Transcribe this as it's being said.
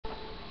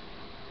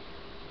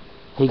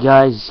Hey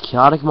guys,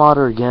 Chaotic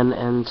Modder again,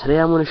 and today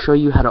I'm going to show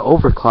you how to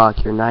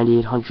overclock your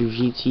 9800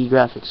 GT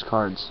graphics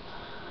cards.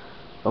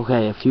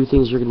 Okay, a few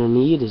things you're going to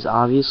need is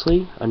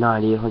obviously a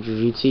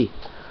 9800 GT.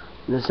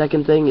 And the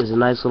second thing is a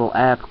nice little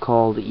app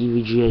called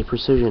EVGA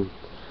Precision.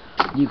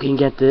 You can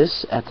get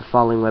this at the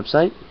following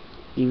website,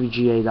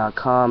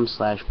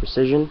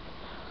 evga.com/precision.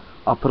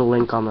 I'll put a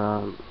link on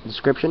the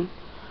description.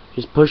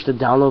 Just push the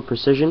download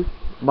Precision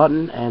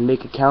button and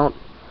make an account,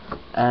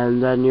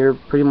 and then you're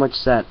pretty much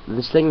set.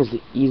 This thing is the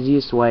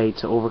easiest way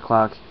to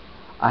overclock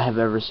I have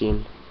ever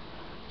seen.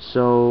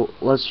 So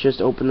let's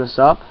just open this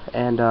up,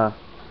 and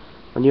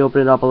when you open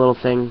it up, a little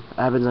thing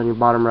happens on your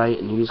bottom right,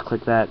 and you just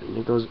click that, and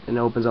it goes and it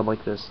opens up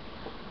like this.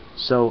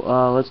 So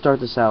let's start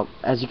this out.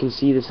 As you can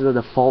see, this is the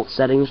default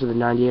settings for the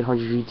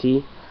 9800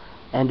 GT,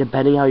 and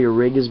depending how your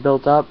rig is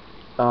built up,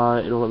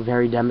 it'll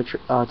vary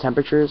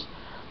temperatures.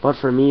 But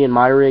for me, in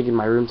my rig, in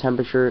my room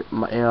temperature,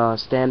 my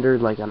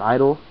standard, like on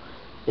idle,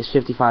 is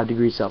 55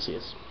 degrees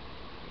Celsius.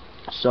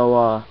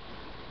 So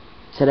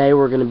today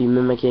we're going to be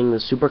mimicking the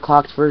super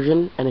clocked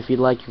version, and if you'd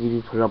like, you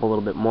can put it up a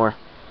little bit more.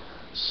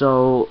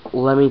 So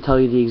let me tell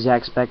you the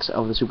exact specs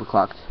of the super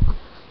clocked.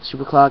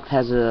 Super clocked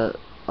has a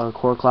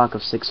core clock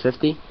of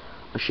 650,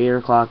 a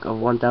shader clock of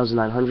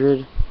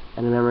 1900,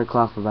 and a memory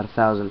clock of about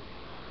 1000.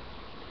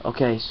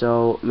 Okay,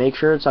 so make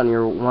sure it's on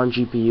your one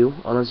GPU,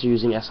 unless you're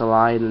using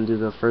SLI, and then do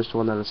the first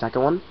one, then the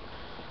second one.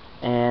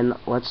 And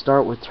let's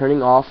start with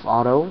turning off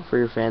auto for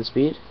your fan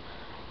speed,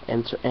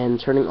 and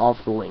turning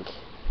off the link.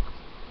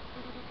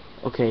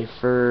 Okay,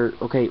 just to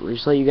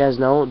let you guys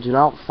know, do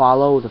not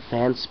follow the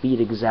fan speed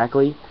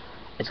exactly.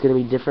 It's going to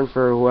be different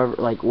for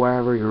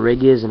wherever your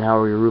rig is and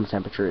however your room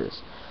temperature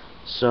is.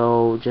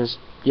 So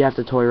you have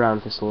to toy around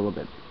with this a little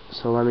bit.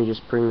 So let me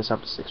just bring this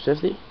up to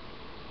 650.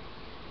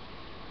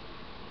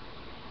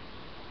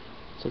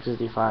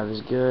 655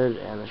 is good,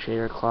 and the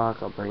shader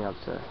clock I'll bring up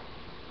to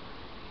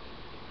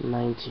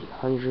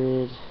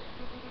 1900,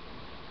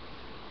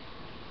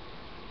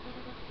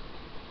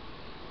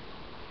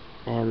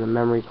 and the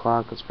memory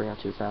clock, let's bring up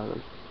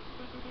 2000.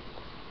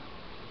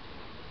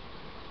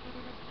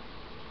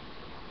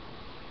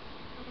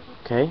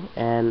 Okay,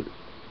 and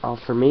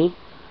for me,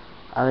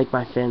 I like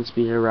my fan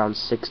speed at around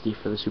 60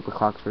 for the super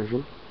clocked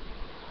version.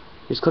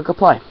 Just click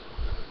apply.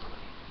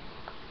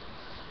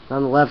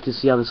 On the left, you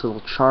see how this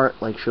little chart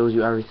shows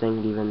you everything.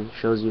 It even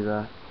shows you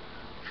a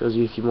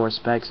few more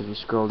specs if you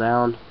scroll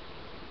down.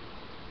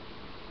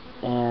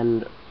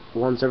 And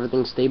once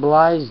everything's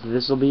stabilized,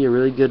 this will be a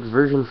really good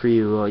version for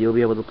you. You'll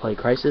be able to play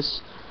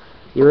Crisis.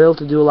 You'll be able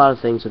to do a lot of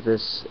things with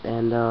this.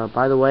 And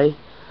by the way,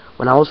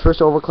 when I was first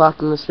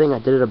overclocking this thing, I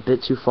did it a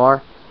bit too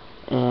far,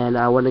 and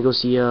I went to go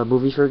see a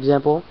movie, for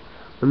example.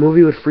 The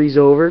movie would freeze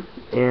over,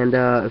 and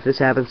if this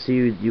happens to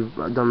you, you've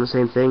done the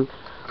same thing.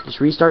 Just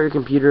restart your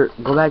computer,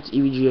 go back to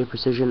EVGA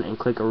Precision, and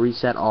click a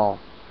reset all,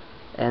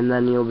 and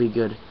then you'll be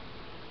good.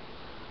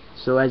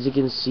 So as you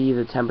can see,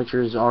 the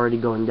temperature is already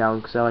going down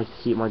because I like to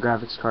keep my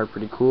graphics card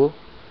pretty cool.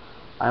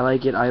 I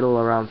like it idle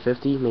around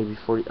 50, maybe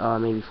 40,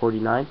 maybe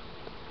 49.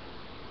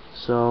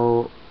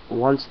 So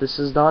once this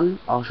is done,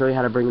 I'll show you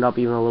how to bring it up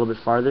even a little bit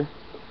farther.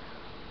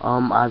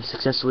 I've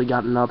successfully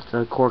gotten up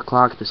the core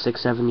clock to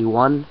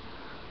 671,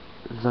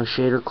 the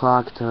shader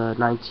clock to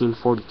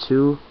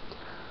 1942,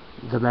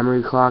 the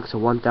memory clock to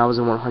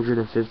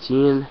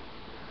 1115,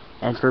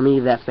 and for me,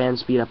 that fan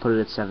speed, I put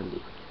it at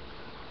 70.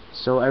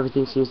 So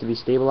everything seems to be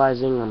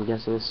stabilizing. I'm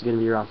guessing this is going to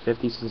be around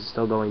 50 since it's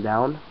still going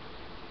down,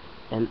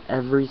 and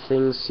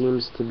everything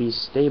seems to be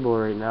stable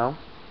right now.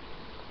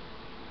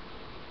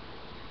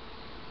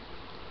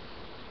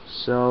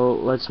 So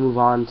let's move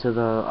on to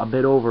a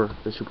bit over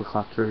the super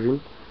clocked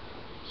version.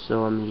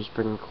 So let me just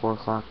bring the core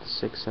clock to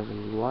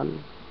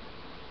 671.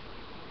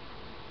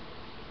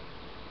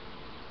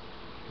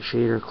 The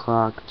shader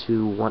clock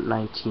to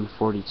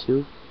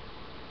 1942.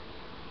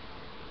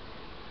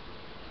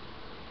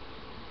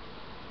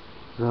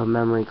 The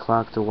memory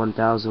clock to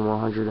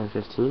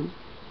 1115.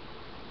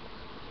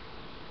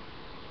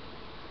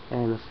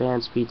 And the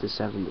fan speed to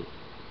 70.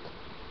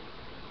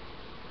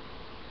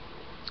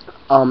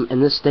 In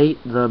this state,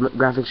 the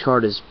graphics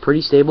card is pretty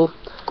stable,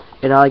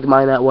 and I like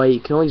mine that way. You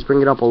can always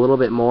bring it up a little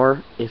bit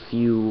more if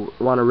you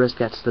want to risk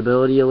that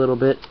stability a little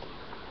bit,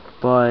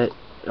 but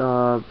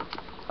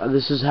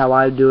this is how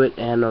I do it,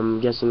 and I'm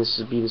guessing this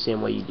would be the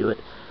same way you do it.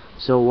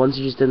 So once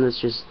you just did this,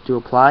 just do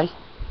apply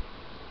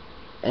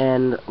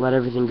and let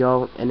everything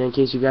go. And in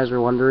case you guys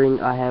were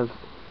wondering, I have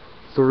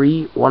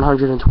 3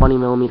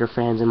 120mm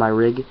fans in my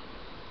rig,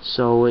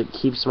 so it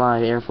keeps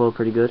my airflow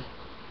pretty good.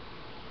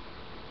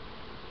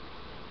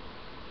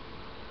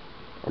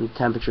 And the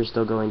temperature's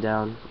still going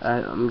down.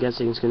 I'm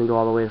guessing it's going to go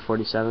all the way to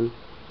 47.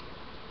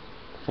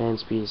 Fan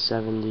speed is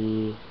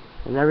 70,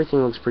 and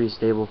everything looks pretty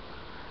stable.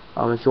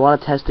 If you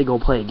want to test it, go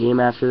play a game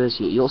after this.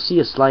 You'll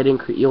see a slight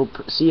increase. You'll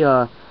see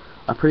a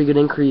pretty good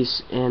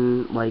increase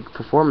in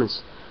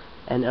performance,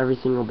 and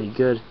everything will be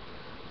good.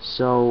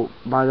 So,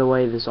 by the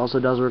way, this also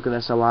does work with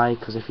SLI,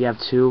 because if you have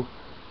 2,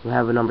 you'll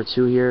have a number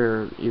 2 here,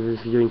 or even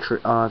if you're doing tri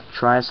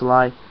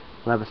SLI,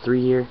 you'll have a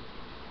 3 here,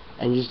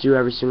 and you just do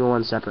every single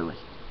one separately.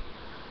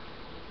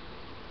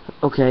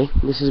 Okay,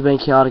 this has been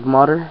Chaotic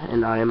Modder,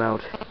 and I am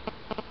out.